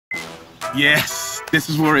Yes, this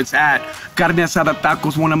is where it's at. Carne Asada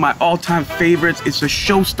Tacos, one of my all-time favorites. It's a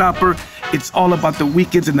showstopper. It's all about the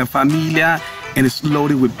weekends and the familia, and it's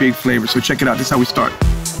loaded with big flavor. So check it out. This is how we start.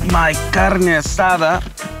 My carne asada,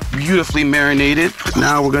 beautifully marinated.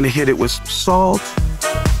 Now we're gonna hit it with some salt.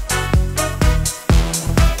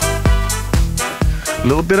 A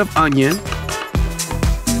little bit of onion.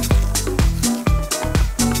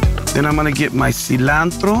 Then I'm gonna get my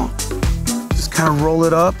cilantro. Just kind of roll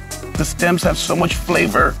it up. The stems have so much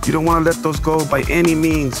flavor. You don't wanna let those go by any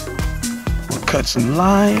means. We'll cut some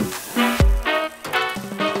lime.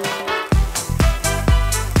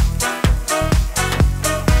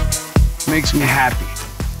 Makes me happy.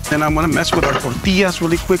 Then I'm gonna mess with our tortillas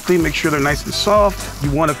really quickly, make sure they're nice and soft. You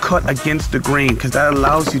wanna cut against the grain because that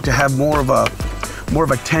allows you to have more of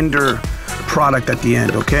a tender product at the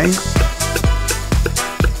end, okay?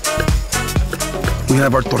 We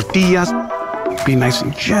have our tortillas. Be nice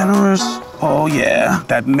and generous. Oh yeah,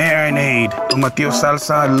 that marinade. Tomatillo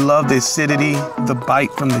salsa, I love the acidity, the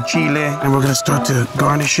bite from the chile. And we're gonna start to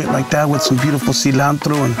garnish it like that with some beautiful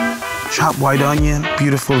cilantro and chopped white onion,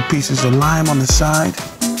 beautiful pieces of lime on the side.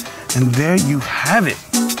 And there you have it.